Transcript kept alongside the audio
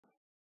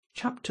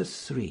Chapter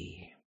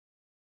 3.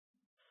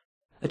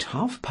 At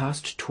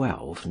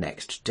 12:30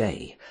 next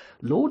day,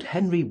 Lord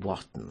Henry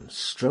Wotton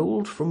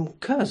strolled from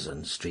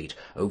Curzon Street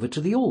over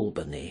to the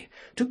Albany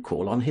to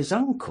call on his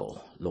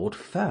uncle, Lord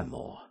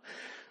Fermor,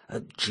 a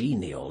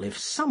genial if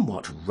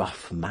somewhat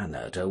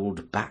rough-mannered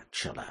old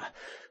bachelor,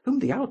 whom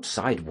the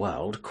outside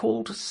world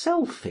called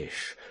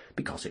selfish,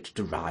 because it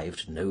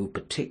derived no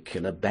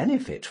particular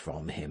benefit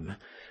from him,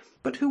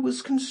 but who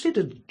was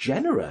considered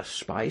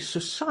generous by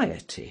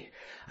society,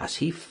 as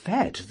he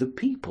fed the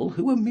people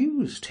who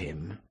amused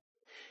him.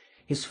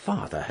 His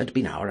father had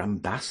been our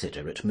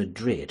ambassador at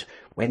Madrid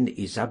when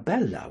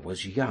Isabella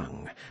was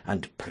young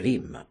and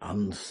Prim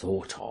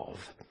unthought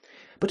of,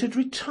 but had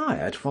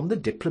retired from the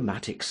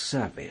diplomatic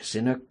service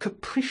in a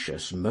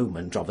capricious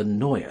moment of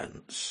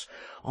annoyance,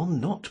 on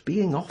not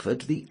being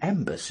offered the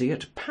embassy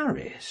at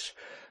Paris,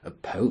 a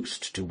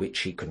post to which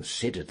he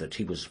considered that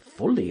he was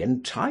fully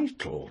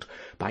entitled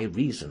by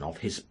reason of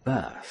his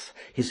birth,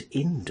 his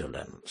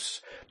indolence,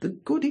 the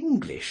good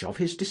English of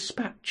his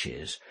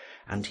dispatches,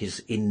 and his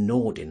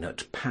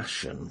inordinate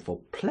passion for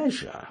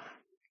pleasure.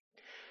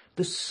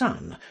 The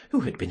son,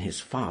 who had been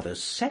his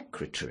father's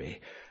secretary,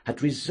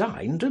 had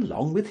resigned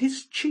along with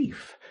his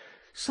chief,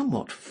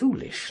 somewhat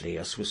foolishly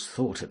as was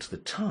thought at the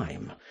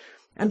time,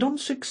 and on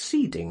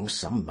succeeding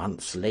some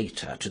months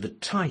later to the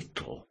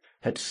title,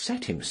 had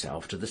set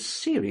himself to the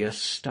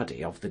serious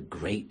study of the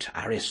great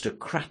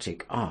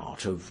aristocratic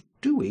art of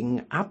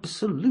doing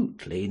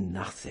absolutely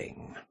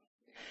nothing.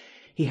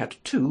 He had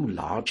 2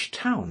 large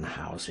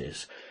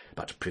town-houses,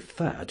 but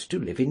preferred to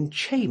live in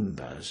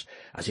chambers,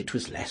 as it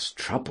was less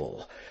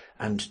trouble,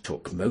 and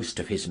took most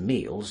of his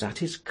meals at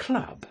his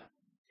club.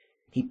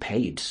 He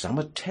paid some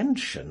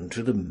attention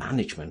to the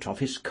management of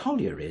his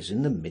collieries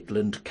in the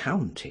Midland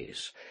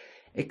counties,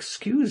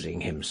 excusing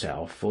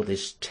himself for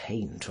this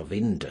taint of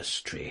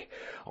industry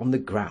on the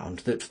ground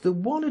that the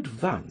one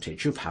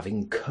advantage of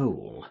having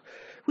coal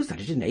was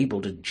that it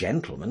enabled a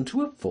gentleman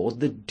to afford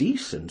the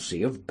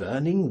decency of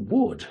burning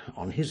wood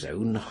on his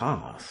own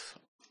hearth.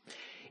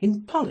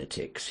 In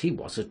politics he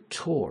was a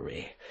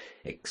Tory,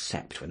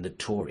 except when the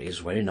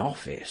Tories were in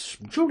office,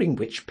 during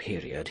which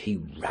period he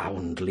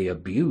roundly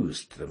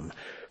abused them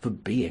for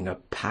being a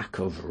pack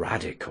of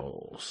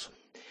radicals.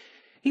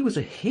 He was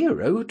a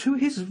hero to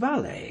his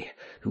valet,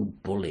 who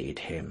bullied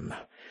him,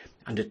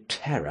 and a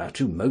terror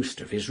to most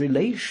of his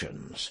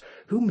relations,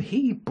 whom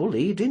he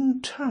bullied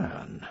in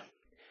turn.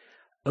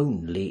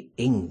 Only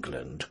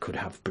England could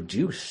have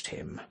produced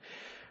him,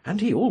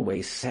 and he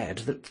always said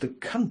that the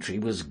country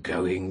was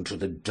going to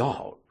the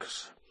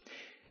dogs.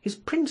 His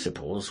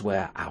principles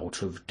were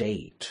out of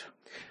date,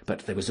 but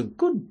there was a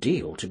good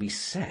deal to be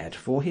said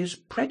for his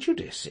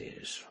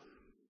prejudices.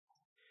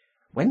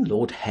 When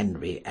Lord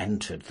Henry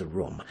entered the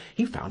room,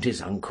 he found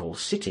his uncle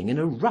sitting in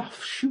a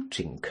rough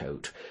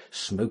shooting-coat,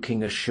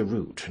 smoking a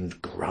cheroot and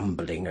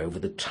grumbling over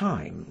the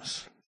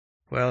Times.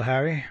 "Well,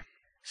 Harry,"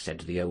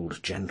 said the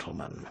old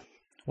gentleman,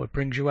 "what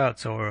brings you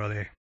out so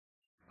early?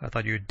 I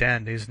thought you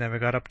dandies never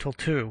got up till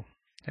 2,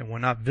 and were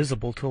not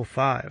visible till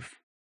 5.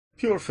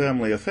 Pure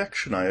family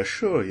affection, I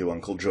assure you,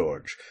 Uncle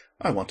George.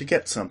 I want to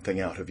get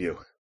something out of you."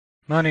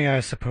 "Money,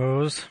 I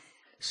suppose,"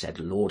 said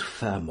Lord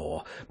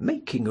Fermor,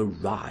 making a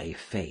wry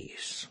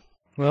face.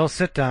 "Well,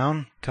 sit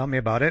down. Tell me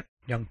about it.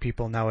 Young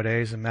people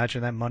nowadays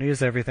imagine that money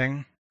is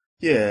everything."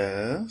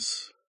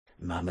 "Yes,"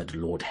 murmured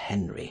Lord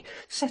Henry,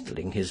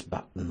 settling his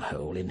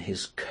buttonhole in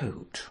his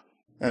coat.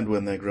 "and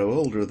when they grow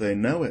older they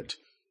know it.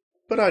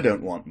 But I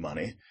don't want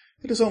money.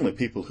 It is only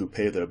people who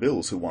pay their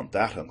bills who want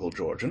that, Uncle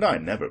George, and I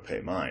never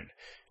pay mine.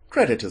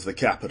 Credit is the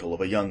capital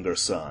of a younger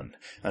son,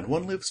 and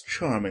one lives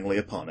charmingly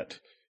upon it.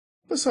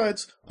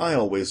 Besides, I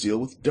always deal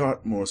with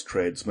Dartmoor's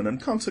tradesmen, and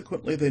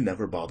consequently they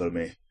never bother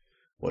me.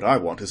 What I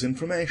want is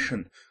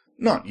information.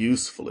 Not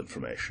useful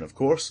information, of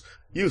course.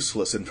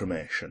 Useless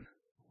information."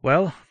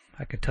 "Well,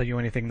 I can tell you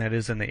anything that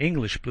is in the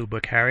English Blue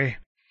Book, Harry,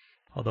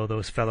 although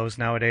those fellows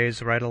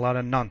nowadays write a lot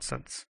of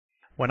nonsense.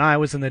 When I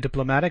was in the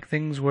diplomatic,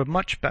 things were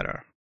much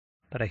better,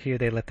 but I hear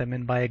they let them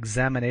in by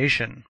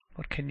examination.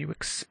 What can you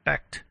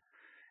expect?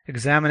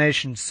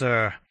 Examination,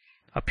 sir,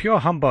 a pure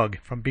humbug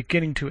from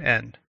beginning to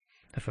end.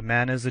 If a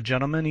man is a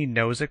gentleman, he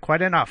knows it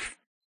quite enough,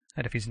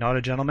 and if he's not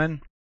a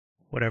gentleman,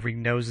 whatever he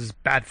knows is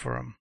bad for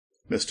him."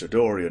 "Mr.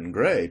 Dorian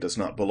Gray does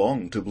not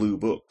belong to blue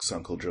books,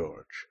 Uncle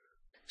George,"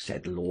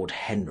 said Lord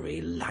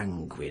Henry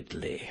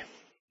languidly.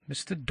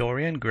 "Mr.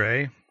 Dorian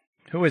Gray?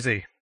 Who is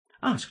he?"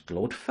 asked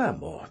Lord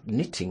Fermor,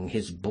 knitting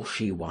his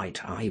bushy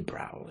white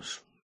eyebrows.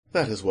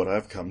 "That is what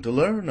I've come to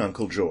learn,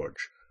 Uncle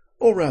George.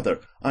 Or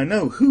rather, I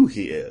know who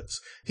he is.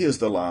 He is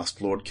the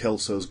last Lord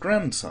Kelso's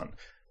grandson.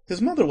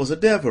 His mother was a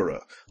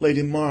Devereux,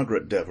 Lady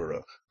Margaret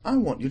Devereux. I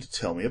want you to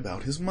tell me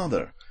about his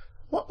mother.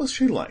 What was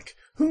she like?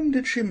 Whom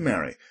did she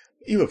marry?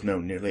 You have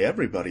known nearly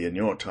everybody in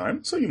your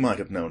time, so you might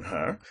have known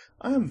her.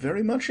 I am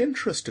very much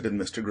interested in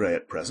Mr. Gray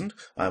at present.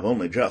 I have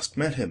only just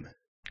met him."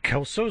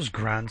 "Kelso's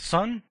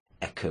grandson?"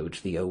 echoed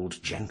the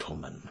old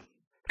gentleman.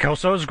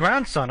 "Kelso's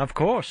grandson, of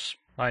course.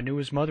 I knew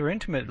his mother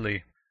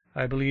intimately.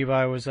 I believe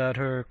I was at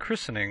her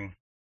christening.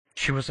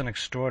 She was an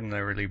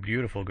extraordinarily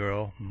beautiful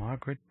girl,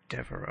 Margaret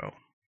Devereux.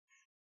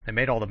 They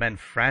made all the men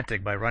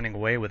frantic by running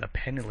away with a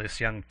penniless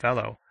young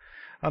fellow.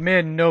 A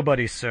mere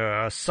nobody,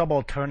 sir, a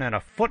subaltern in a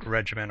foot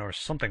regiment, or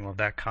something of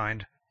that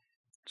kind.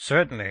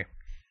 Certainly.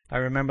 I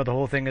remember the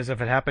whole thing as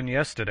if it happened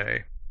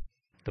yesterday.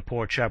 The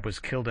poor chap was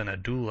killed in a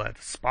duel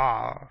at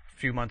Spa a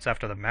few months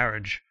after the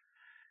marriage.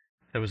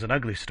 There was an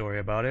ugly story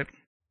about it.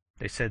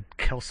 They said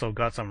Kelso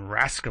got some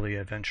rascally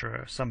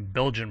adventurer, some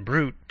Belgian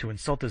brute, to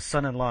insult his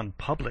son-in-law in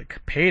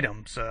public. Paid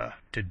him, sir.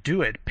 To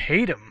do it.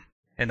 Paid him.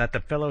 And that the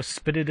fellow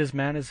spitted his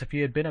man as if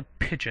he had been a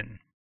pigeon.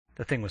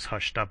 The thing was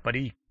hushed up, but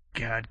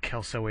Gad,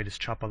 Kelso ate his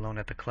chop alone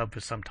at the club for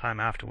some time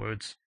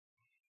afterwards.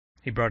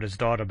 He brought his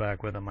daughter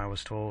back with him, I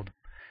was told,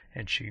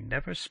 and she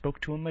never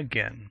spoke to him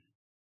again.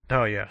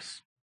 Oh,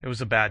 yes, it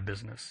was a bad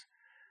business.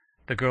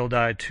 The girl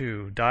died,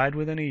 too, died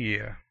within a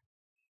year.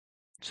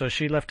 So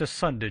she left a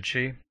son, did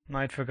she?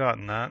 I'd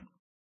forgotten that.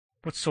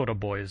 What sort of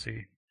boy is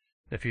he?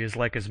 If he is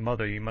like his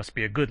mother, he must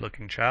be a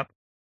good-looking chap.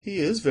 He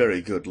is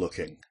very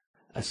good-looking,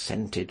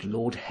 assented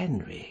Lord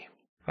Henry.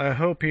 I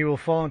hope he will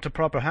fall into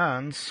proper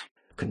hands,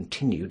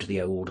 continued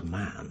the old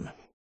man.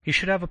 He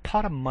should have a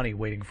pot of money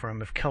waiting for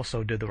him if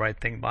Kelso did the right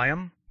thing by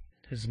him.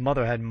 His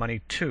mother had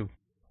money, too.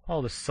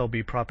 All the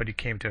Selby property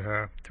came to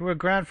her, through her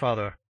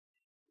grandfather.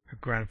 Her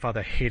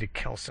grandfather hated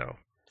Kelso,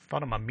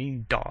 thought him a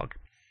mean dog.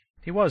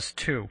 He was,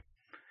 too.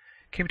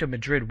 Came to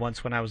Madrid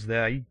once when I was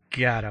there.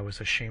 Egad, I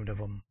was ashamed of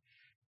him.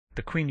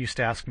 The Queen used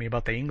to ask me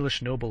about the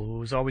English noble who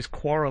was always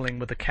quarrelling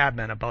with the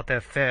cabmen about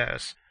their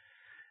fares.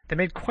 They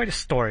made quite a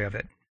story of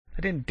it.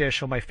 I didn't dare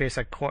show my face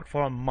at court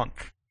for a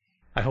month.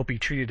 I hope he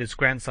treated his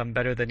grandson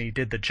better than he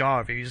did the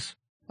Jarvies.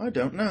 I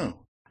don't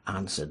know,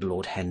 answered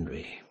Lord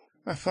Henry.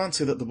 I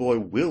fancy that the boy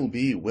will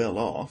be well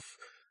off.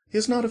 He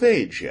is not of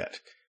age yet.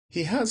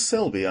 He has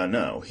Selby, I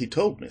know. He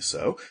told me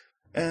so.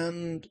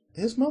 And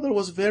his mother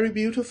was very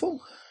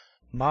beautiful?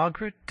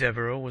 Margaret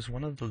Devereux was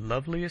one of the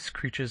loveliest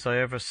creatures I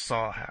ever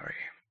saw, Harry.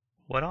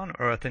 What on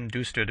earth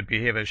induced her to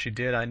behave as she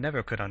did, I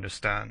never could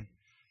understand.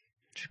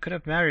 She could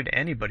have married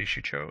anybody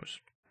she chose.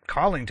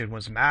 Carlington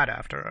was mad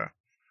after her.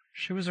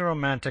 She was a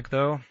romantic,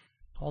 though.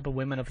 All the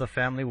women of the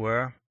family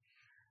were.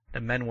 The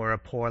men were a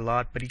poor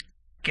lot, but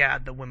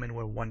egad, the women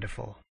were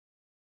wonderful.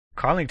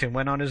 Carlington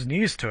went on his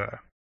knees to her.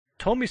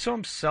 Told me so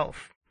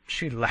himself.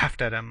 She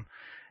laughed at him,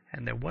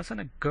 and there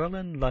wasn't a girl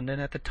in London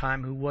at the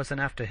time who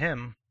wasn't after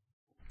him.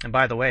 And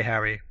by the way,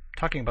 Harry,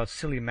 talking about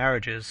silly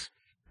marriages,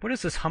 what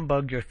is this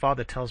humbug your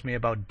father tells me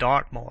about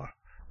Dartmoor?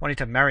 Wanting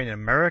to marry an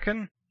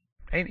American?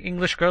 Ain't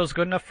English girls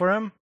good enough for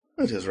him?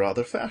 It is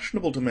rather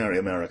fashionable to marry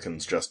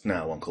Americans just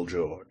now, Uncle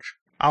George.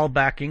 I'll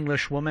back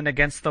English women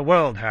against the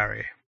world,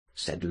 Harry,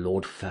 said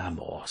Lord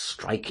Fermor,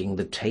 striking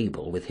the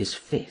table with his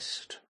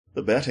fist.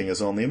 The betting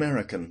is on the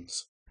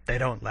Americans. They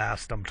don't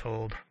last, I'm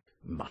told,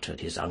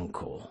 muttered his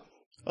uncle.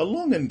 A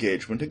long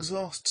engagement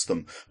exhausts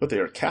them, but they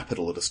are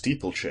capital at a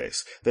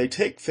steeplechase. They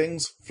take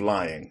things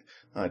flying.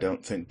 I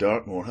don't think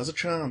Dartmoor has a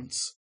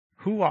chance.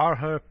 Who are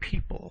her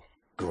people?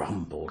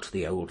 Grumbled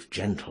the old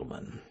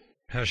gentleman.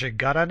 Has she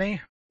got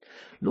any?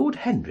 Lord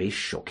Henry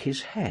shook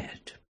his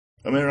head.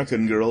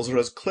 American girls are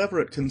as clever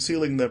at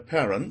concealing their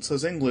parents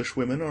as English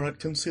women are at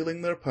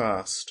concealing their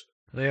past.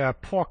 They are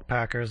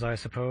pork-packers, I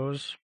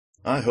suppose.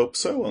 I hope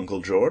so, Uncle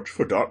George,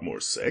 for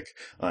Dartmoor's sake.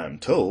 I am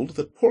told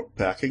that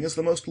pork-packing is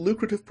the most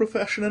lucrative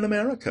profession in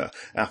America,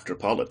 after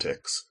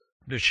politics.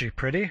 Is she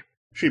pretty?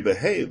 She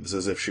behaves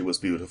as if she was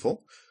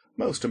beautiful.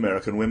 Most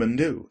American women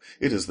do.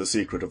 It is the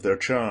secret of their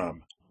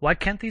charm. Why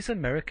can't these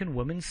American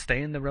women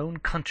stay in their own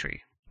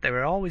country? They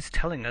were always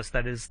telling us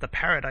that it is the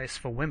paradise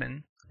for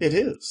women. It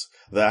is.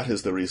 That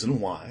is the reason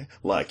why,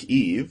 like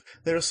Eve,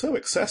 they are so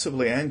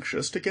excessively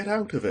anxious to get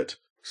out of it,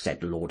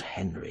 said Lord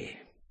Henry.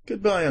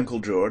 Goodbye, Uncle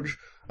George.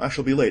 I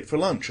shall be late for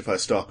lunch if I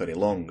stop any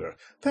longer.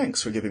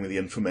 Thanks for giving me the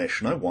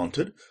information I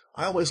wanted.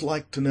 I always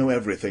like to know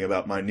everything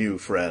about my new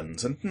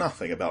friends, and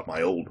nothing about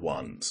my old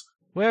ones.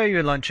 Where are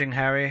you lunching,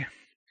 Harry?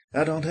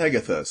 At Aunt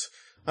Agatha's.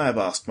 I have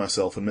asked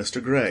myself and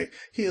Mr. Gray.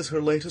 He is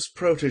her latest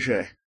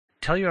protégé.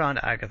 Tell your Aunt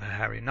Agatha,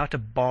 Harry, not to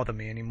bother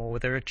me any more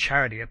with her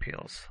charity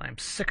appeals. I am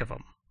sick of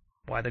them.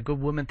 Why, the good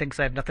woman thinks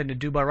I have nothing to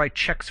do but write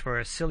checks for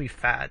her silly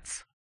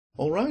fads.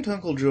 All right,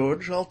 Uncle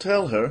George, I'll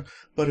tell her,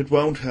 but it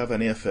won't have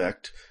any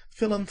effect.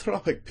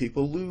 Philanthropic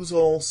people lose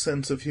all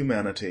sense of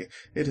humanity.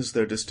 It is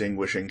their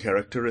distinguishing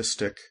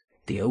characteristic.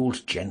 The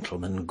old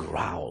gentleman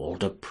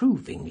growled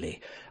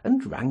approvingly,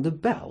 and rang the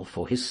bell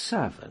for his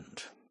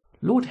servant.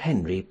 Lord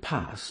Henry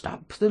passed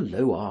up the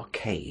low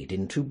arcade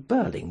into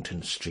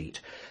Burlington Street,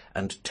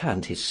 and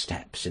turned his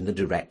steps in the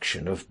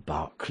direction of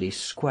Berkeley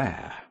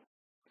Square.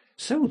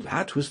 So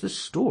that was the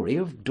story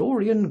of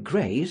Dorian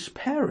Gray's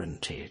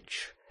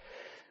parentage.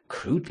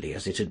 Crudely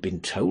as it had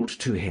been told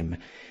to him,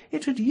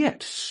 it had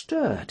yet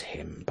stirred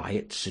him by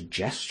its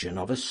suggestion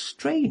of a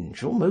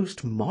strange,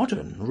 almost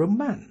modern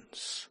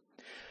romance.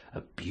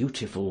 A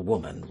beautiful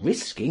woman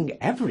risking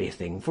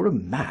everything for a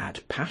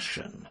mad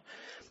passion,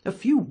 a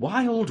few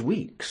wild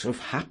weeks of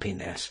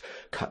happiness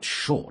cut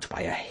short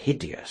by a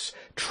hideous,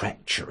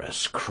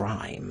 treacherous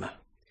crime.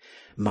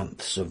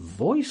 months of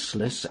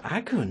voiceless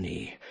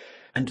agony,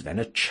 and then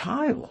a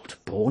child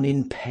born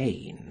in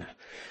pain,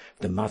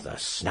 the mother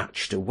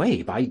snatched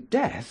away by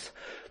death,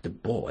 the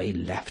boy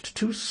left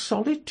to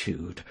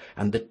solitude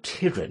and the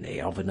tyranny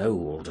of an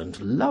old and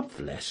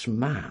loveless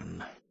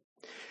man.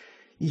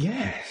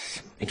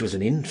 Yes, it was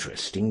an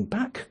interesting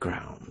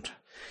background.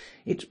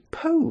 It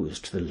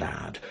posed the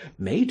lad,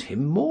 made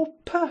him more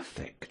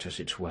perfect, as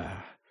it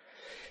were.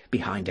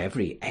 Behind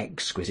every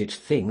exquisite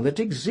thing that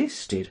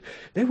existed,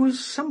 there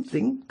was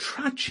something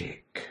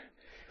tragic.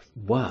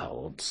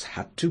 Worlds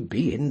had to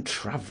be in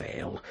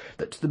travail,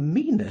 that the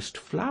meanest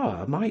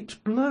flower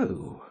might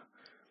blow.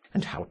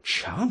 And how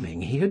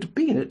charming he had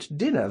been at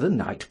dinner the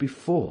night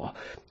before,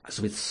 as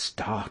with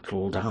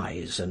startled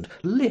eyes and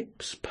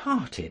lips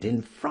parted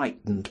in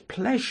frightened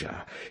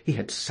pleasure he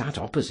had sat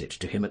opposite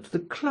to him at the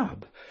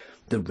club,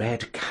 the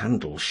red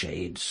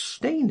candle-shades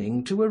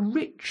staining to a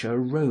richer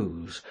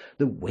rose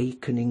the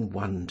wakening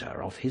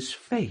wonder of his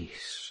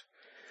face.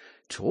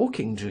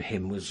 Talking to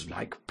him was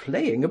like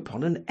playing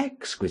upon an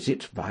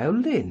exquisite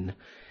violin.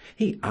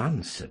 He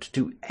answered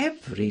to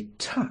every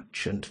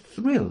touch and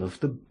thrill of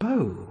the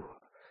bow.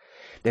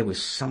 There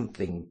was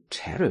something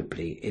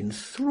terribly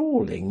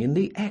enthralling in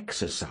the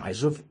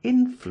exercise of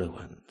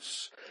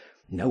influence.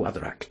 No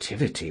other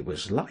activity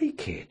was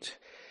like it.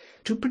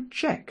 To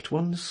project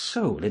one's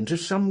soul into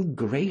some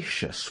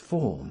gracious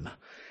form,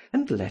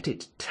 and let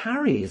it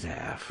tarry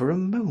there for a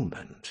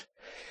moment,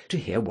 to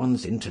hear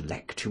one's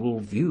intellectual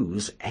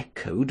views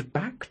echoed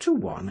back to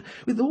one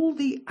with all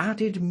the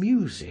added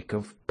music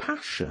of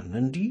passion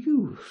and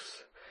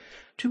youth,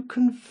 to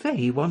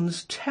convey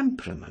one's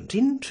temperament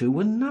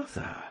into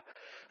another,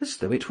 as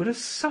though it were a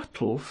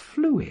subtle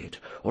fluid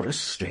or a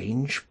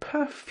strange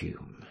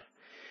perfume.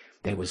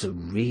 There was a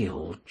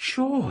real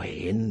joy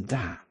in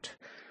that,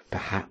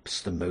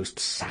 perhaps the most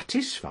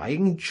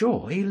satisfying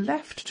joy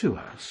left to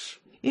us,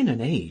 in an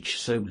age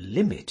so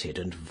limited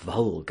and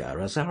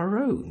vulgar as our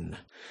own,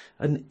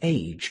 an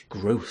age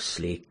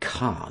grossly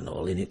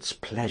carnal in its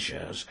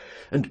pleasures,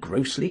 and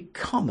grossly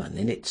common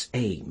in its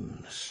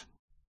aims.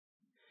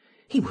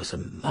 He was a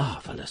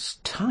marvellous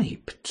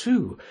type,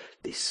 too,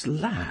 this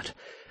lad,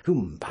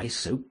 whom by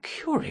so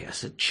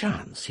curious a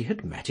chance he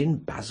had met in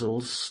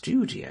Basil's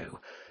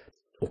studio,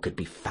 or could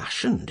be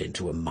fashioned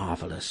into a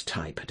marvellous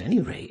type at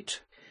any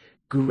rate.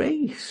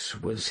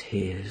 Grace was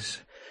his,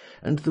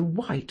 and the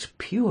white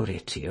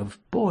purity of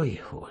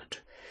boyhood,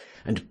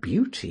 and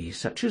beauty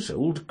such as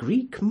old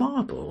Greek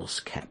marbles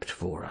kept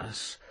for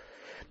us.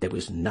 There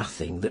was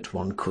nothing that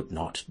one could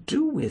not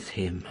do with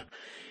him.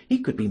 He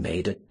could be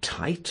made a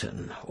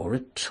Titan or a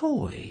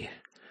toy.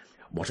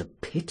 What a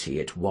pity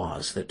it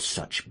was that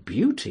such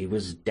beauty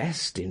was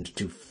destined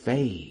to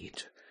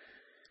fade.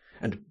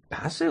 And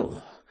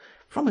Basil,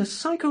 from a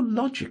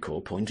psychological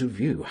point of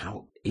view,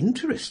 how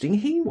interesting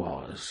he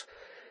was!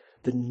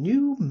 The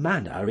new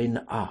manner in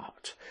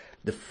art,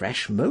 the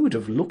fresh mode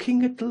of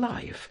looking at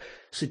life,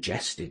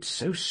 suggested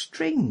so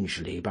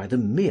strangely by the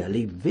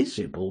merely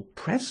visible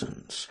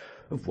presence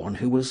of one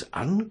who was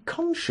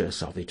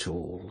unconscious of it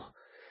all.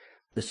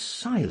 The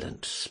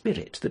silent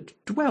spirit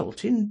that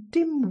dwelt in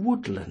dim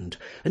woodland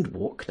and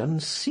walked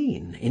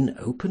unseen in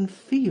open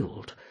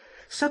field,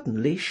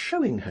 suddenly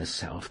showing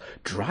herself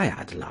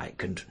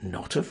dryad-like and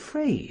not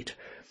afraid,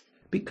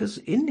 because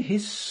in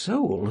his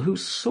soul who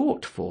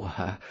sought for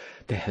her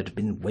there had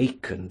been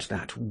wakened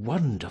that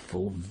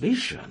wonderful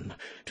vision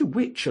to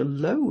which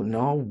alone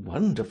are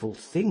wonderful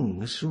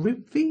things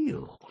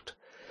revealed,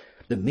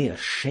 the mere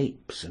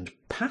shapes and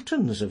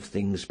patterns of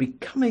things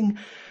becoming,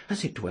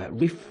 as it were,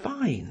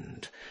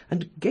 refined,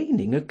 and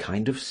gaining a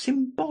kind of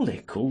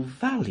symbolical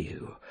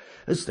value,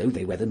 as though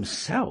they were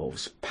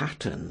themselves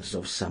patterns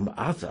of some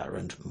other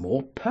and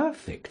more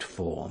perfect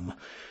form,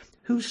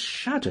 whose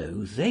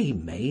shadow they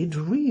made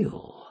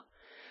real.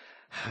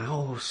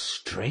 How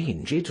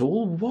strange it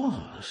all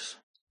was!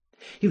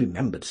 He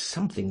remembered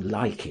something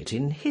like it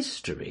in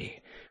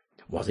history.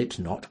 Was it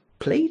not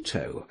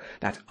Plato,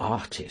 that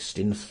artist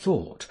in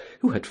thought,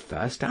 who had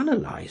first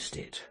analysed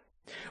it?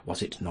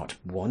 Was it not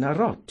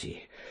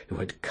Buonarroti, who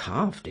had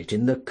carved it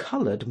in the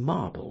coloured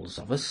marbles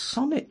of a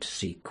sonnet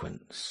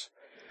sequence?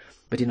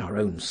 But in our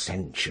own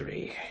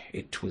century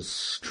it was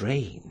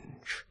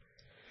strange.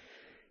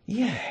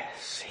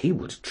 Yes, he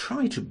would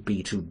try to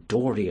be to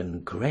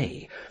Dorian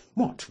Gray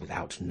what,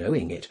 without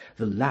knowing it,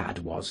 the lad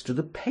was to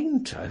the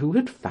painter who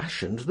had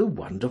fashioned the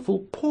wonderful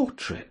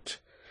portrait.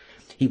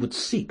 He would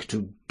seek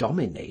to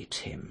dominate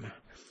him,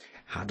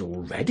 had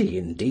already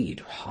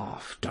indeed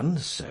half done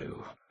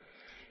so.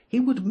 He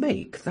would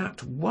make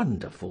that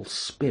wonderful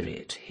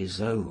spirit his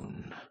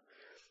own.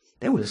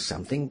 There was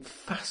something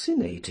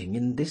fascinating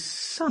in this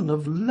son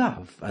of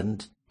love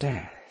and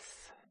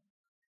death.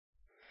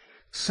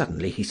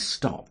 Suddenly he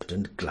stopped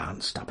and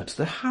glanced up at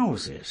the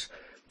houses.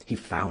 He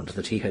found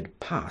that he had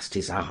passed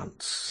his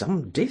aunt's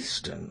some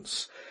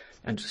distance,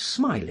 and,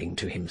 smiling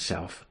to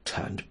himself,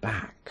 turned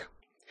back.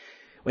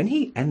 When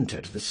he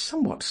entered the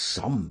somewhat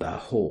sombre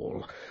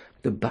hall,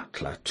 the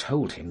butler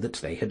told him that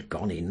they had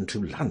gone in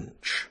to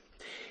lunch.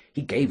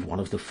 He gave one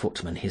of the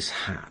footmen his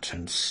hat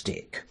and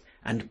stick,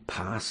 and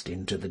passed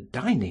into the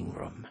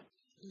dining-room.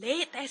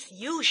 "Late as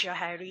usual,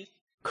 Harry,"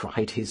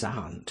 cried his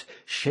aunt,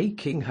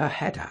 shaking her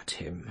head at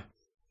him.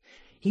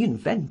 He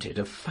invented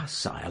a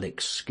facile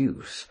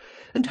excuse,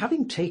 and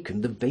having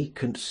taken the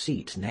vacant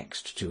seat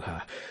next to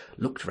her,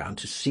 looked round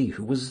to see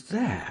who was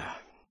there.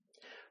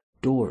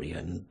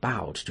 Dorian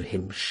bowed to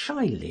him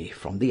shyly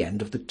from the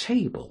end of the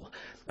table,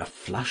 a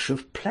flush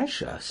of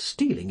pleasure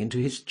stealing into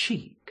his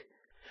cheek.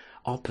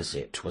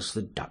 Opposite was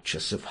the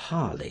Duchess of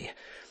Harley,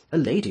 a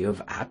lady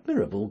of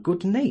admirable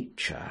good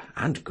nature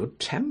and good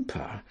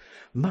temper,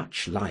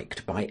 much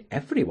liked by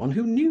everyone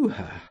who knew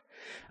her,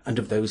 and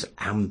of those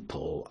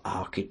ample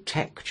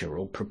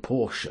architectural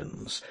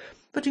proportions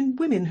that in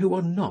women who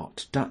are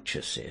not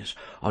duchesses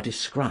are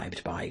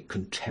described by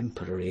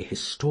contemporary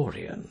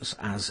historians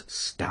as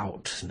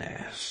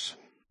stoutness.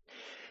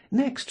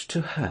 Next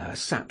to her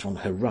sat on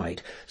her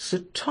right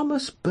Sir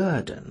Thomas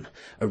Burdon,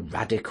 a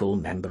radical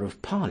member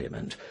of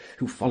Parliament,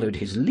 who followed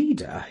his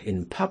leader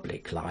in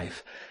public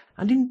life,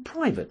 and in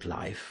private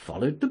life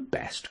followed the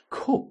best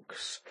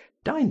cooks,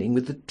 dining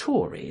with the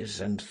Tories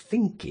and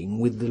thinking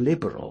with the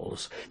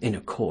Liberals, in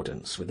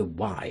accordance with a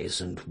wise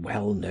and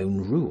well-known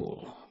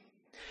rule.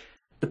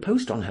 The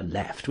post on her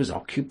left was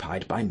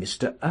occupied by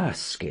Mr.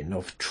 Erskine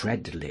of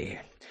Treadley,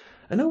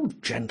 an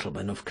old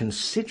gentleman of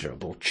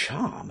considerable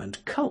charm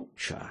and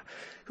culture,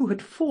 who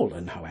had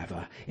fallen,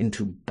 however,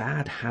 into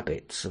bad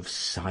habits of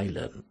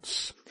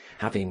silence,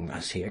 having,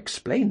 as he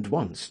explained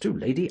once to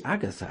Lady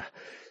Agatha,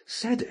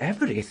 said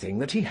everything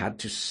that he had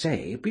to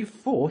say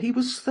before he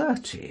was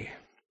 30.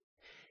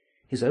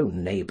 His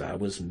own neighbour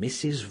was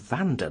Mrs.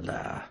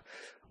 Vandeleur,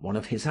 one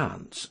of his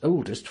aunt's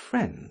oldest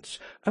friends,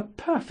 a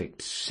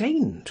perfect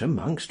saint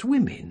amongst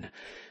women,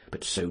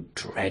 but so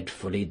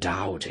dreadfully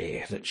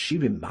dowdy that she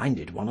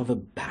reminded one of a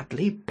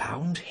badly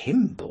bound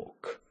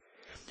hymn-book.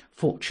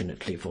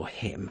 Fortunately for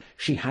him,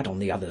 she had on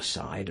the other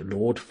side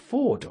Lord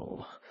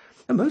Fordle,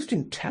 a most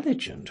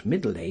intelligent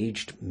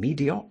middle-aged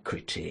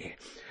mediocrity,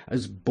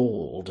 as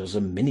bald as a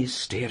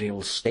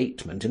ministerial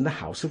statement in the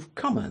House of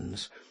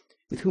Commons,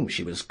 with whom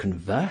she was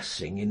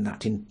conversing in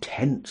that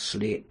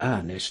intensely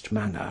earnest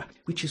manner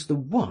which is the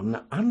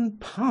one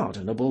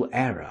unpardonable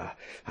error,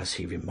 as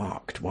he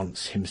remarked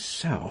once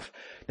himself,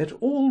 that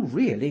all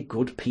really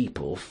good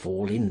people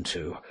fall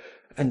into,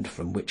 and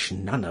from which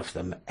none of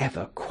them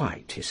ever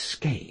quite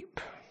escape.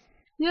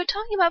 "We are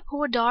talking about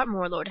poor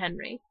Dartmoor, Lord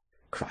Henry,"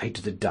 cried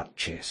the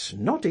Duchess,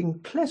 nodding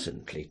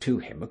pleasantly to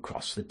him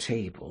across the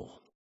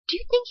table. "Do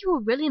you think you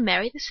will really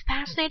marry this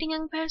fascinating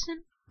young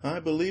person?" I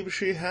believe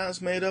she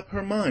has made up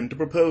her mind to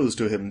propose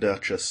to him,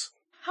 Duchess."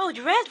 "How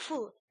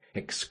dreadful!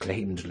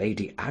 exclaimed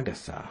Lady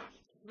Agatha.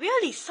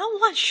 Really,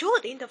 someone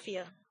should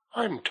interfere."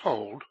 I'm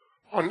told,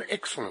 on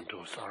excellent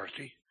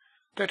authority,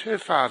 that her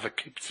father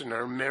keeps an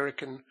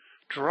American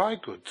dry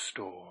goods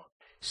store,"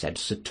 said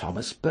Sir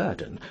Thomas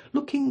Burdon,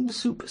 looking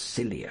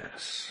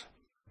supercilious.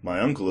 My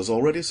uncle has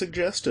already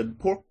suggested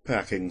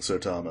pork-packing, Sir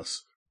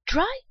Thomas.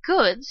 "Dry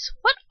goods?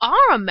 What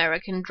are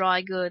American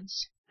dry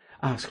goods?"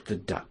 asked the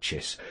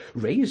Duchess,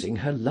 raising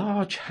her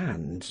large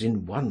hands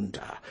in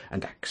wonder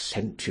and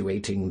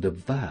accentuating the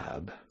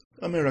verb.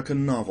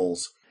 American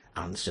novels,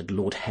 answered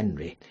Lord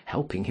Henry,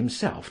 helping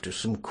himself to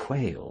some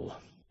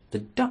quail. The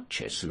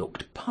Duchess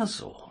looked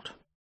puzzled.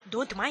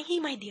 "Don't mind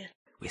him, my dear.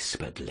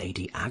 Whispered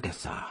Lady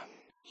Agatha.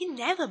 He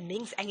never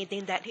means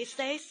anything that he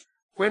says."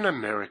 "When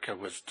America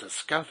was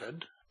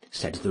discovered,"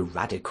 said the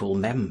Radical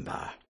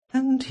member,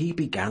 and he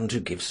began to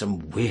give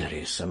some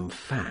wearisome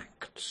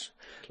facts.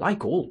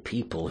 Like all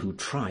people who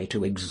try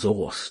to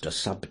exhaust a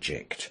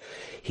subject,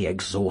 he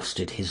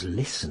exhausted his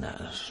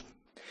listeners.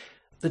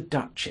 The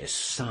Duchess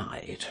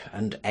sighed,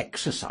 and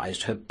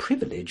exercised her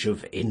privilege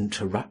of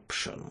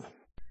interruption.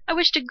 "I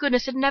wish to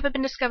goodness it had never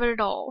been discovered at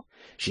all,"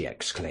 she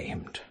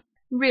exclaimed.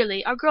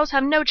 "Really, our girls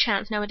have no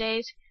chance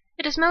nowadays.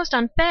 It is most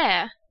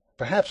unfair."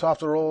 "Perhaps,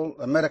 after all,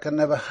 America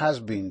never has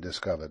been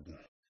discovered,"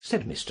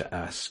 said Mr.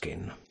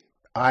 Erskine.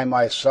 "I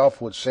myself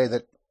would say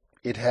that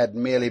it had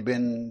merely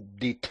been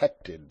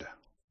detected."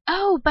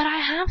 "Oh, but I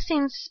have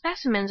seen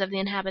specimens of the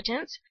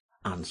inhabitants,"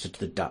 answered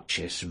the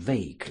Duchess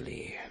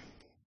vaguely.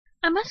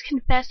 "I must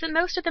confess that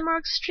most of them are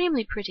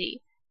extremely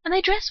pretty, and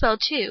they dress well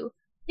too.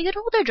 They get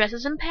all their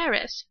dresses in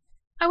Paris.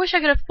 I wish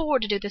I could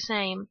afford to do the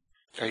same."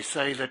 "They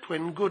say that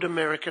when good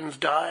Americans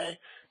die,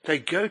 they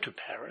go to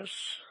Paris,"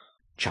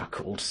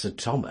 chuckled Sir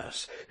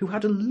Thomas, who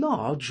had a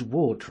large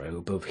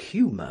wardrobe of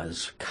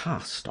Humour's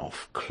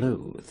cast-off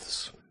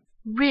clothes.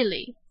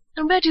 "Really?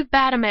 And where do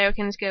bad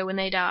Americans go when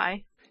they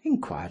die?"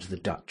 inquired the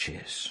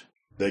Duchess.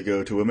 They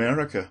go to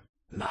America,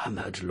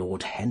 murmured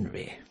Lord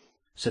Henry.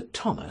 Sir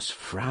Thomas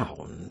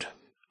frowned.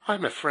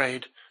 "I'm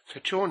afraid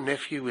that your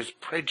nephew is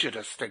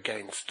prejudiced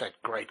against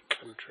that great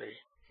country,"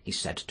 he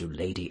said to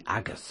Lady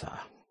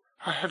Agatha.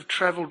 "I have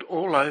travelled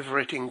all over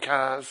it in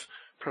cars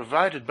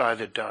provided by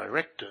the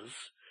directors,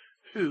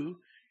 who,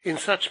 in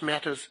such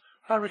matters,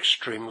 are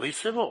extremely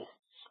civil.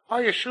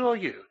 I assure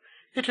you,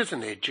 it is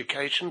an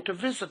education to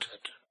visit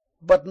it."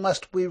 "But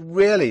must we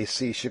really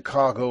see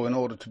Chicago in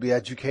order to be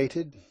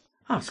educated?"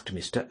 asked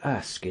Mr.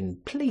 Erskine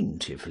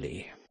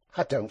plaintively.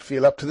 I don't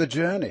feel up to the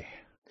journey.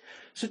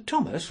 Sir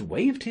Thomas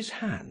waved his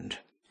hand.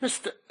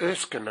 Mr.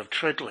 Erskine of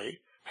Treadley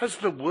has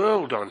the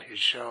world on his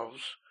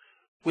shelves.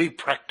 We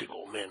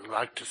practical men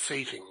like to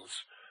see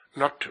things,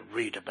 not to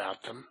read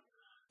about them.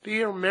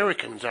 The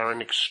Americans are an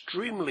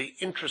extremely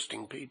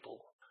interesting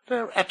people.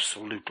 They're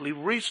absolutely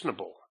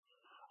reasonable.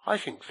 I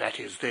think that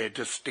is their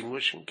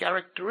distinguishing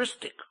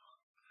characteristic.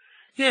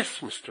 Yes,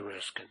 Mr.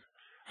 Erskine,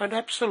 an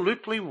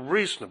absolutely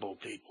reasonable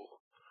people.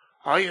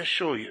 I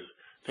assure you,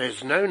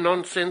 there's no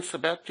nonsense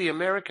about the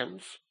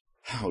Americans.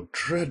 How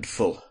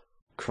dreadful!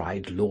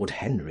 Cried Lord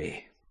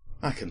Henry.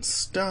 I can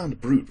stand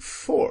brute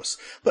force,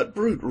 but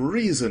brute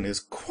reason is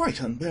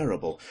quite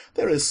unbearable.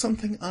 There is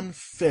something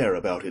unfair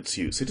about its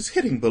use. It is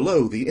hitting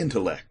below the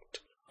intellect.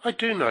 I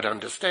do not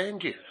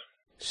understand you,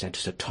 said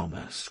Sir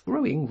Thomas,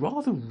 growing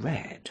rather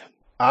red.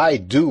 I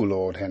do,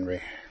 Lord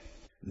Henry,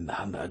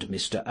 murmured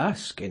Mr.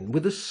 Erskine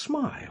with a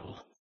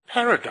smile.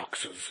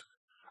 Paradoxes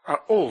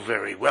are all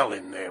very well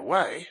in their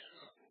way,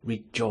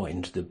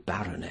 rejoined the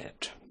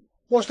baronet.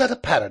 Was that a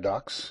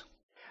paradox?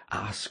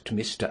 Asked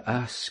Mr.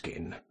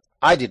 Erskine.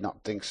 I did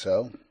not think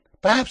so.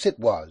 Perhaps it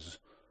was.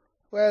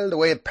 Well, the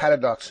way of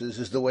paradoxes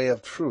is the way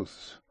of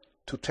truth.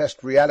 To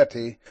test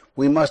reality,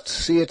 we must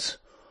see it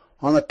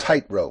on a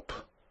tightrope.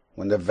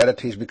 When the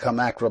verities become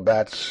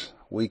acrobats,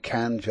 we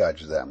can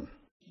judge them.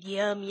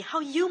 Dear me, how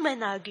you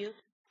men argue.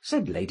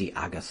 Said Lady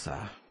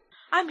Agatha.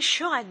 I'm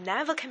sure I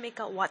never can make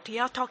out what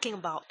you're talking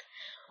about.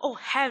 Oh,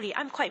 Harry,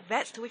 I'm quite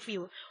vexed with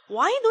you.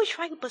 Why don't you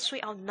try to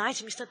persuade our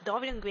nice Mr.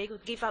 Dorian Gray to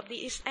give up the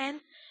East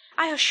End?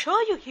 I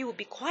assure you he would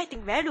be quite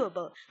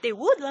invaluable. They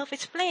would love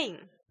his playing.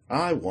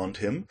 I want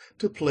him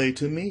to play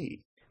to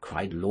me,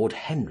 cried Lord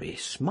Henry,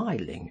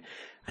 smiling,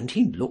 and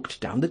he looked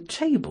down the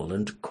table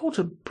and caught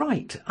a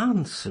bright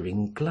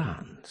answering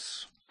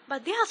glance.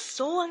 But they are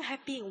so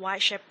unhappy in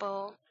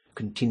Whitechapel,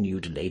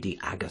 continued Lady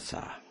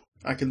Agatha.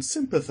 I can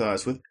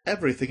sympathize with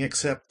everything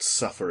except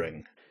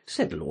suffering,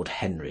 said Lord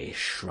Henry,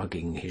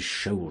 shrugging his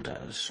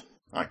shoulders.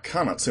 I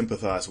cannot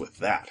sympathize with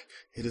that.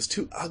 It is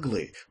too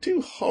ugly,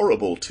 too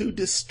horrible, too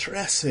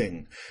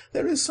distressing.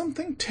 There is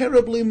something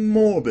terribly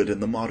morbid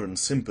in the modern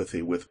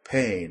sympathy with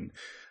pain.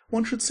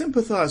 One should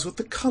sympathize with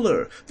the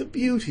colour, the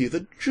beauty,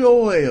 the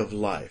joy of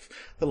life.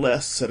 The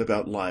less said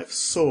about life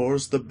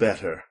soars, the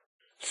better.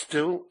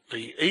 Still,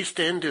 the East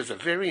End is a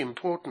very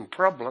important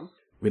problem,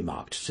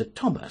 remarked Sir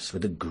Thomas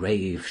with a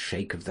grave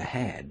shake of the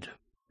head.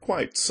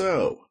 Quite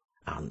so,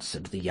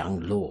 answered the young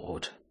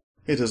lord.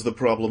 It is the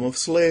problem of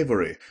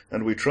slavery,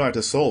 and we try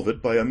to solve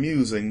it by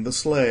amusing the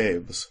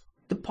slaves.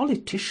 The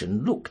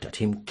politician looked at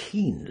him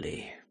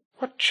keenly.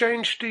 What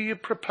change do you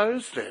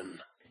propose, then?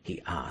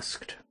 He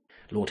asked.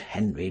 Lord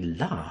Henry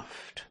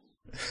laughed.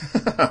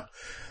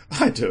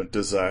 I don't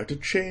desire to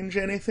change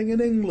anything in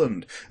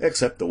England,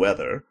 except the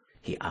weather,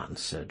 he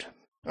answered.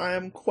 I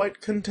am quite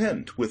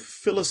content with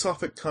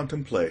philosophic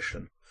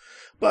contemplation.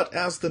 But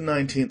as the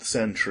 19th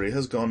century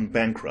has gone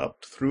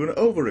bankrupt through an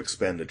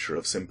over-expenditure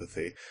of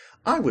sympathy,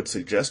 I would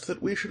suggest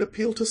that we should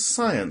appeal to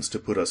science to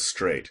put us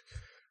straight.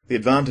 The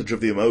advantage of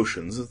the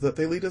emotions is that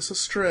they lead us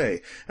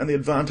astray, and the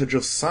advantage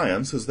of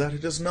science is that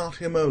it is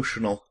not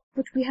emotional.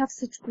 But we have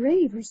such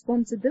grave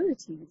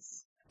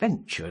responsibilities,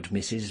 ventured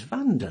Mrs.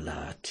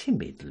 Vandeleur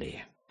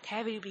timidly.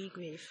 Terribly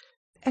grave,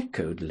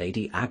 echoed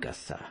Lady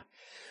Agatha.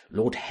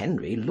 Lord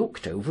Henry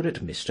looked over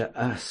at Mr.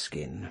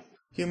 Erskine.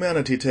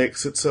 Humanity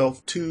takes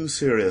itself too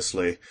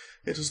seriously.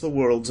 It is the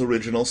world's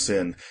original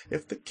sin.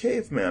 If the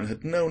caveman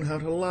had known how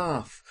to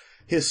laugh,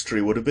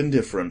 history would have been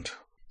different.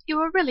 You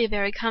are really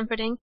very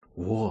comforting,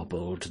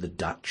 warbled the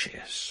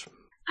Duchess.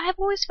 I have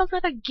always felt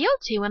rather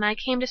guilty when I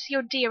came to see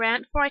your dear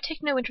aunt, for I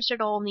take no interest at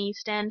all in the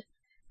East End.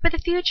 For the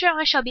future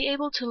I shall be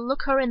able to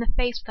look her in the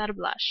face without a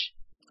blush.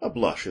 A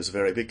blush is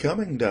very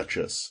becoming,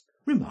 Duchess,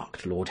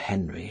 remarked Lord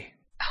Henry.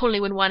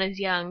 Only when one is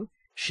young,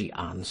 she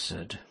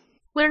answered.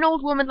 When an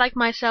old woman like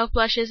myself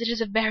blushes, it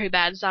is a very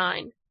bad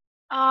sign.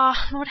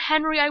 Ah, Lord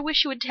Henry, I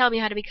wish you would tell me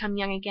how to become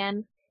young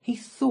again. He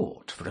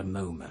thought for a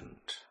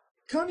moment.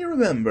 Can you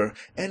remember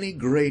any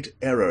great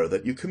error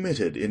that you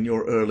committed in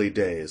your early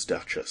days,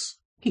 Duchess?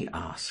 He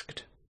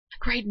asked. A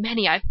great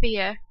many, I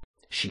fear,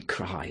 she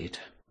cried.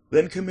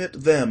 Then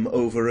commit them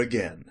over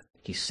again,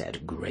 he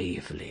said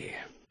gravely.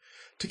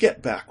 To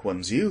get back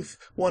one's youth,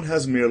 one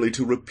has merely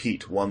to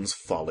repeat one's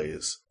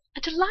follies.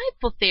 A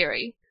delightful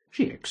theory,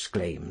 she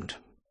exclaimed.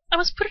 I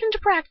must put it into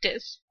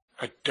practice.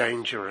 A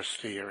dangerous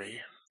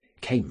theory,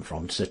 came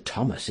from Sir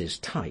Thomas's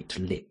tight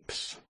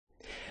lips.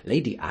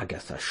 Lady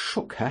Agatha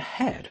shook her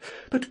head,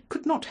 but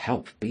could not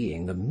help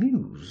being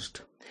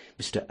amused.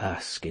 Mr.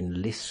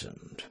 Erskine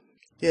listened.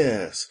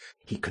 Yes,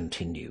 he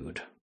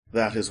continued.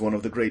 That is one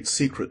of the great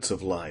secrets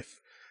of life.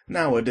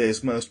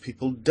 Nowadays most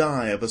people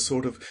die of a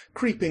sort of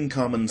creeping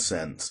common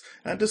sense,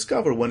 and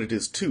discover when it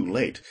is too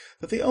late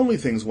that the only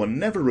things one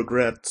never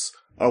regrets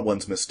are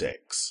one's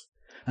mistakes.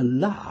 A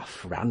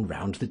laugh ran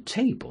round the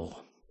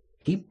table.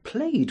 He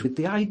played with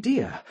the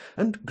idea,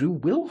 and grew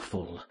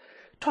wilful,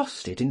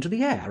 tossed it into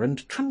the air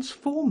and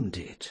transformed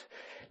it,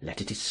 let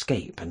it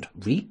escape and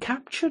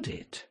recaptured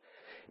it,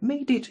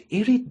 made it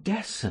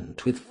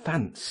iridescent with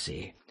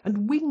fancy,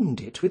 and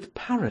winged it with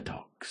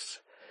paradox.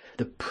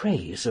 The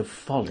praise of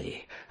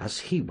folly, as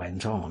he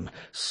went on,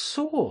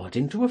 soared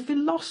into a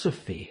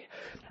philosophy,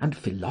 and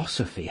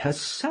philosophy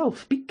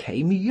herself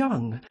became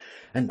young,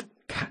 and,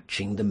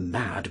 catching the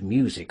mad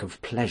music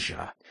of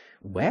pleasure,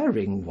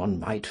 wearing, one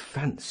might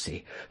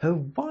fancy, her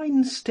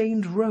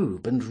wine-stained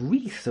robe and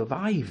wreath of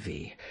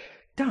ivy,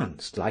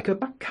 danced like a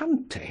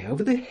bacchante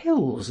over the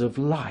hills of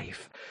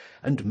life,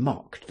 and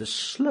mocked the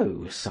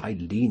slow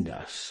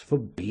Silenus for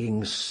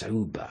being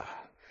sober.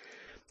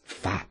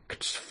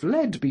 Facts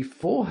fled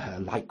before her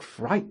like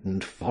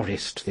frightened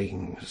forest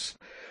things.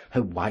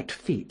 Her white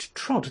feet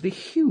trod the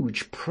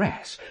huge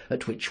press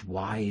at which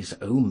wise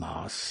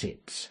Omar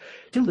sits,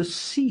 till the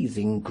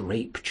seething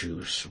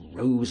grape-juice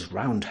rose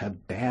round her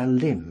bare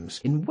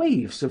limbs in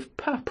waves of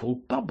purple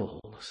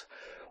bubbles,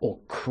 or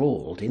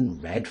crawled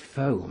in red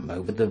foam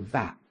over the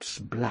vat's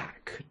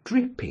black,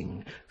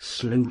 dripping,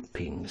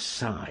 sloping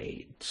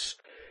sides.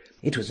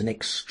 It was an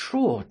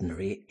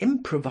extraordinary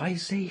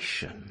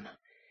improvisation.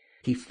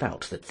 He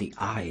felt that the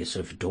eyes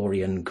of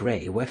Dorian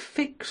Gray were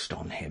fixed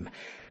on him,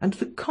 and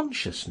the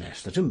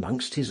consciousness that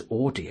amongst his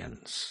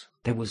audience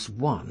there was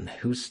one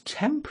whose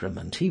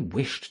temperament he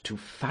wished to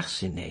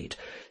fascinate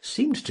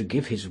seemed to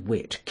give his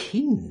wit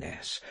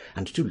keenness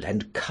and to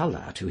lend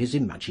colour to his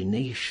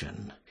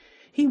imagination.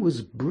 He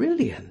was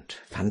brilliant,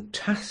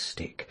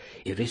 fantastic,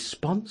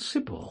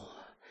 irresponsible.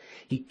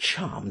 He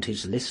charmed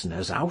his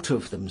listeners out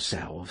of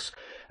themselves,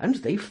 and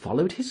they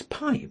followed his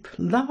pipe,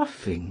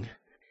 laughing.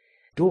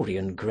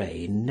 Dorian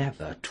Gray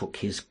never took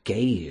his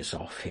gaze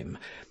off him,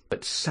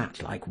 but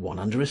sat like one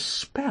under a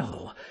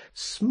spell,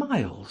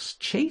 smiles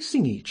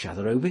chasing each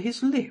other over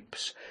his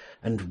lips,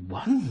 and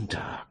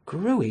wonder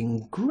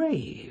growing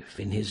grave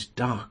in his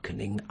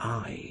darkening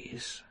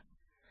eyes.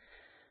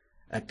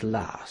 At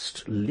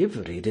last,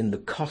 liveried in the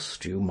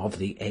costume of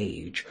the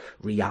age,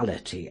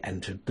 reality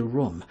entered the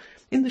room,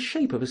 in the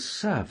shape of a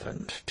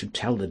servant, to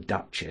tell the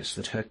Duchess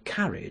that her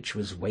carriage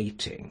was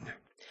waiting.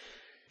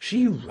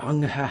 She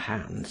wrung her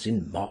hands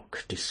in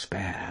mock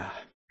despair.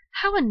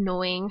 "How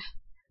annoying!"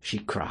 she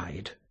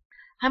cried.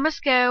 "I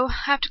must go. I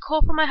have to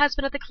call for my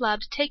husband at the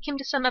club to take him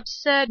to some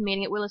absurd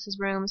meeting at Willis's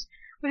rooms,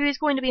 where he is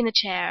going to be in the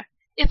chair.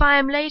 If I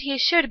am late he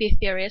is sure to be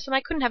furious, and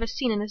I couldn't have a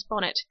scene in this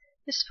bonnet.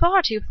 It is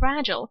far too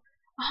fragile.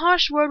 A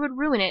harsh word would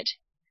ruin it.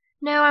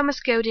 No, I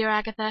must go, dear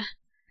Agatha.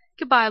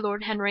 Good-bye,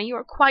 Lord Henry. You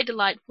are quite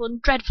delightful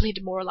and dreadfully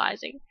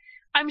demoralizing.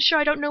 I'm sure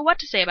I don't know what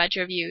to say about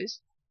your views.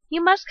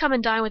 You must come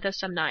and dine with us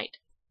some night.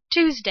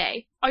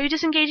 Tuesday. Are you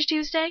disengaged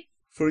Tuesday?"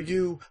 For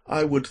you,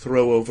 I would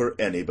throw over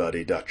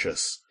anybody,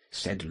 Duchess,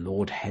 said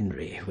Lord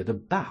Henry with a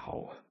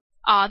bow.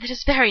 "Ah, that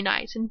is very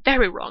nice and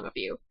very wrong of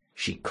you,"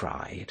 she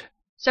cried.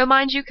 "So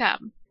mind you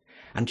come."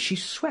 And she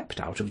swept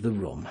out of the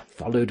room,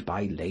 followed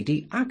by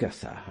Lady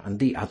Agatha and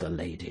the other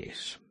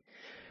ladies.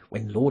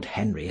 When Lord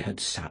Henry had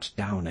sat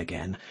down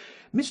again,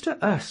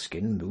 Mr.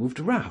 Erskine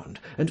moved round,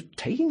 and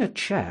taking a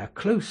chair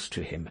close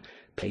to him,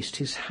 placed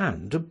his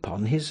hand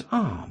upon his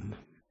arm.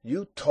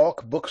 "You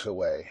talk books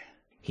away,"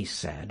 he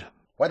said.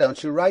 "Why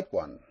don't you write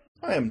one?"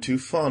 I am too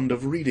fond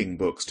of reading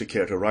books to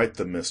care to write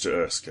them, Mr.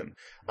 Erskine.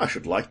 I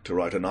should like to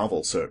write a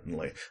novel,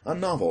 certainly, a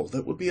novel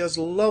that would be as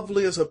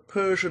lovely as a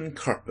Persian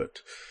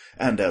carpet,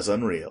 and as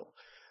unreal.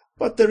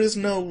 But there is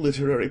no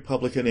literary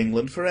public in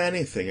England for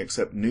anything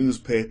except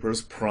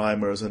newspapers,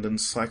 primers, and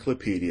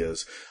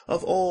encyclopedias.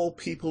 Of all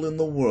people in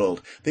the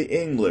world, the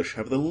English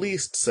have the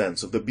least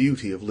sense of the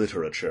beauty of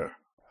literature.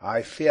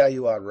 "I fear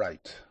you are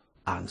right,"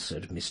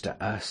 answered Mr.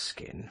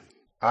 Erskine.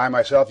 "I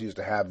myself used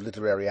to have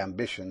literary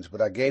ambitions,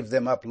 but I gave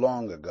them up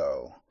long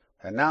ago.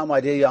 And now, my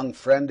dear young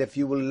friend, if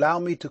you will allow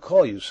me to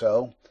call you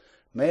so,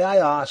 may I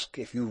ask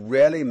if you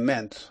really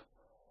meant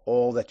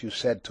all that you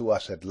said to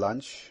us at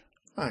lunch?"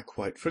 I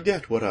quite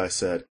forget what I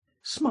said,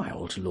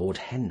 smiled Lord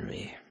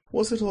Henry.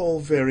 Was it all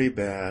very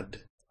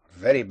bad?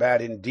 "Very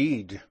bad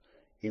indeed.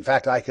 In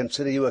fact, I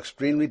consider you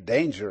extremely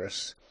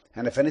dangerous,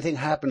 and if anything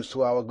happens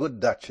to our good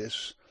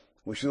Duchess,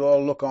 we shall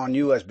all look on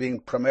you as being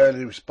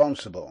primarily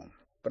responsible.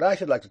 But I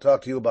should like to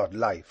talk to you about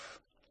life.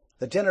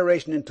 The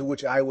generation into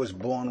which I was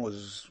born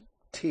was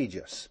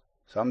tedious.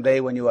 Some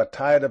day, when you are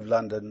tired of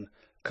London,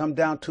 come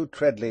down to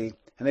Treadley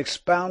and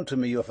expound to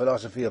me your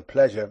philosophy of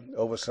pleasure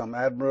over some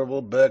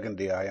admirable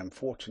Burgundy I am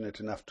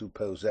fortunate enough to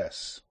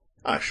possess."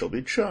 I shall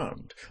be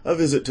charmed. A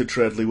visit to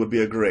Treadley would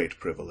be a great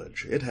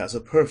privilege. It has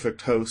a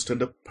perfect host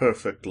and a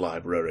perfect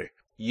library.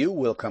 "You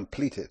will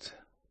complete it,"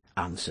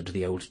 answered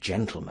the old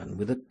gentleman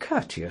with a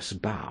courteous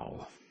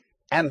bow.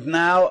 "And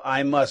now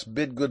I must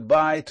bid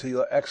good-bye to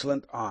your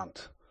excellent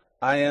aunt.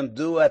 I am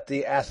due at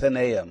the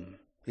Athenaeum.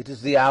 It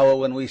is the hour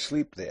when we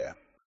sleep there."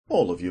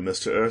 All of you,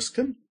 Mr.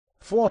 Erskine?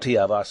 40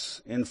 of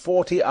us, in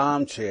 40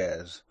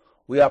 armchairs.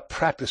 We are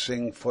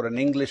practising for an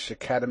English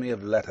Academy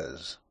of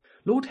Letters.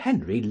 Lord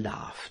Henry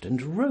laughed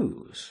and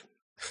rose.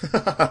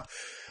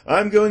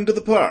 "I'm going to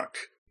the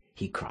park,"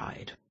 he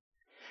cried.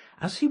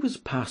 As he was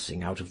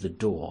passing out of the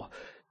door,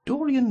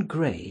 Dorian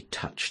Gray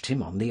touched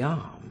him on the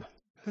arm.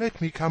 "Let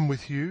me come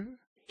with you,"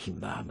 he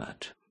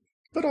murmured.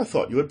 But I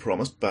thought you had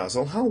promised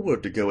Basil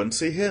Hallward to go and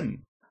see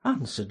him,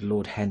 answered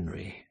Lord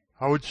Henry.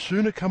 I would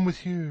sooner come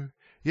with you.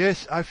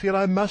 Yes, I feel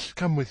I must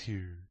come with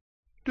you.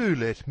 Do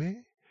let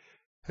me.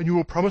 And you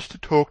will promise to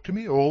talk to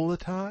me all the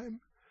time?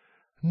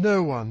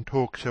 No one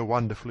talks so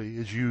wonderfully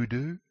as you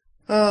do.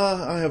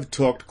 Ah, I have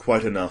talked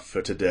quite enough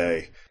for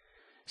today,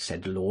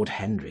 said Lord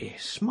Henry,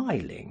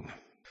 smiling.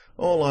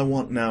 All I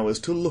want now is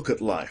to look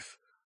at life.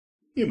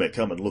 You may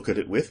come and look at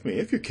it with me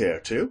if you care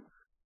to.